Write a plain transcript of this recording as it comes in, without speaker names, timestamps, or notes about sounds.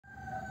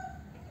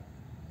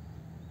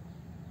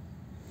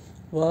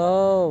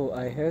Wow,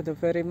 I have the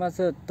very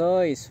much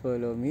toys.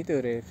 Follow me to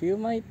review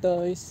my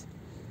toys.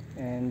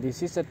 And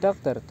this is a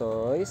doctor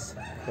toys.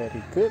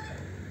 Very good.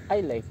 I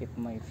like it,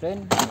 my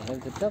friend. I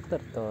have the doctor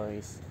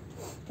toys.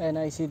 And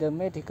I see the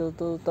medical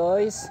tool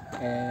toys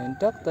and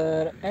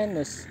doctor and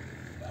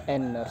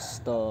nurse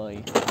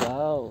toy.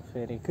 Wow,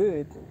 very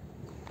good.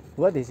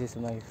 What is this,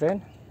 my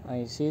friend?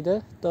 I see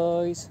the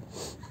toys,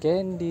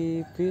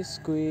 candy,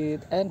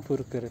 biscuit, and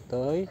burger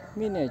toy,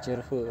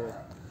 miniature food.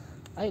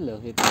 I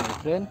love it, my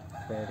friend.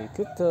 Very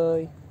good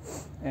toy.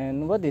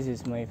 And what this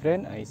is, my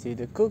friend? I see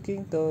the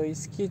cooking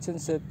toys, kitchen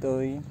set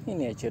toy,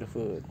 miniature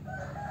food.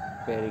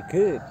 Very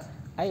good.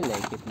 I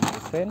like it, my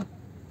friend.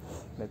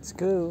 Let's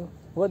go.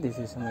 What this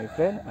is, my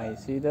friend? I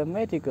see the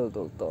medical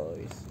tool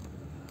toys.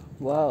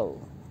 Wow,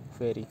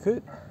 very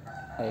good.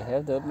 I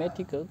have the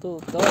medical tool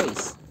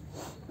toys.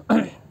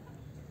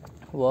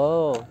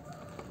 Wow,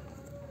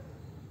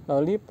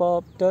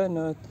 lollipop,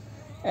 donut,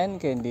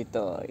 and candy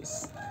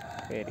toys.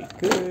 Very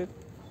good.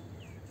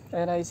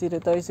 And I see the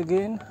toys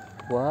again.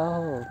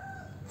 Wow,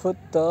 food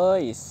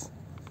toys.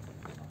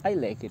 I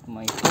like it,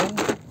 my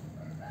friend.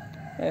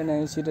 And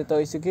I see the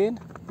toys again.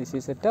 This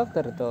is a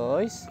doctor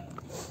toys.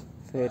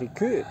 Very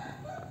good.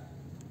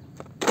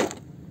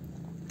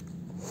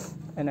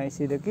 And I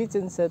see the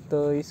kitchen set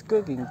toys,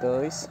 cooking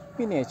toys,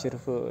 miniature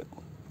food.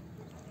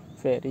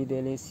 Very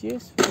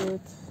delicious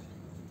food.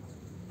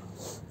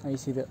 I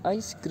see the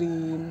ice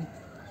cream,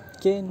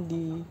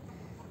 candy,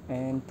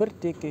 and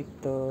birthday cake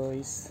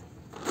toys.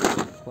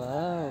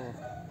 Wow,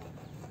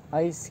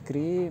 ice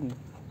cream,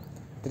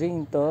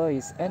 drink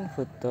toys, and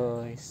food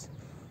toys.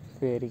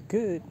 Very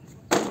good.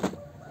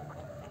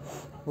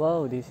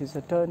 Wow, this is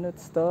a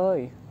donuts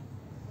toy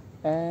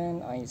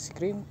and ice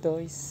cream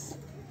toys.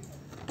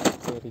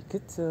 Very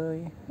good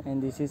toy.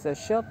 And this is a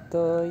shop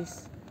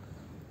toys.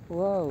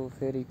 Wow,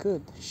 very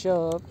good.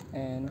 Shop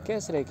and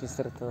cash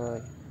register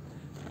toy.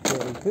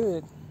 Very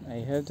good.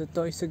 I have the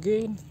toys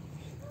again.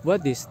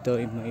 What is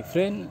toy, my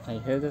friend? I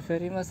have the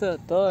very much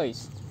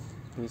toys.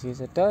 This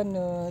is a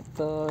donut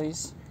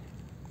toys.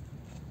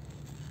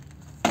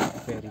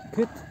 Very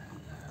good.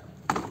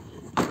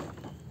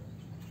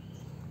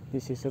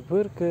 This is a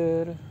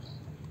burger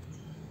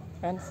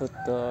and food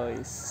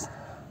toys.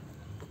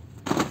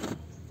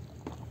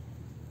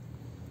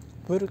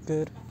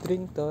 Burger,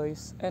 drink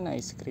toys, and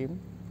ice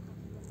cream.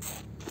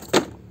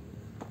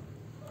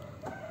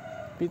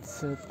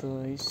 Pizza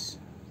toys.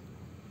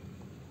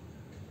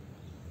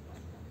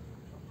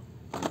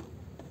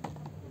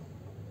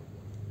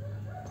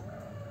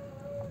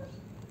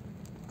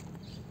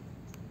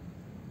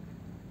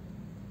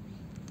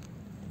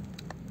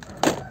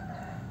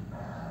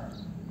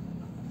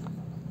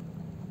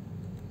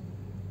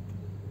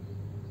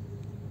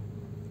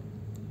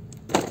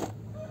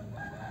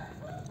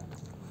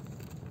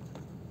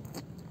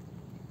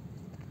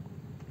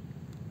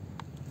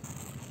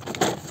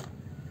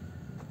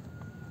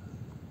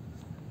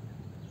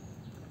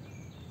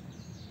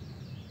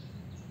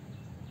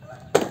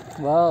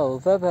 Wow,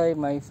 bye bye,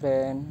 my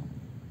friend.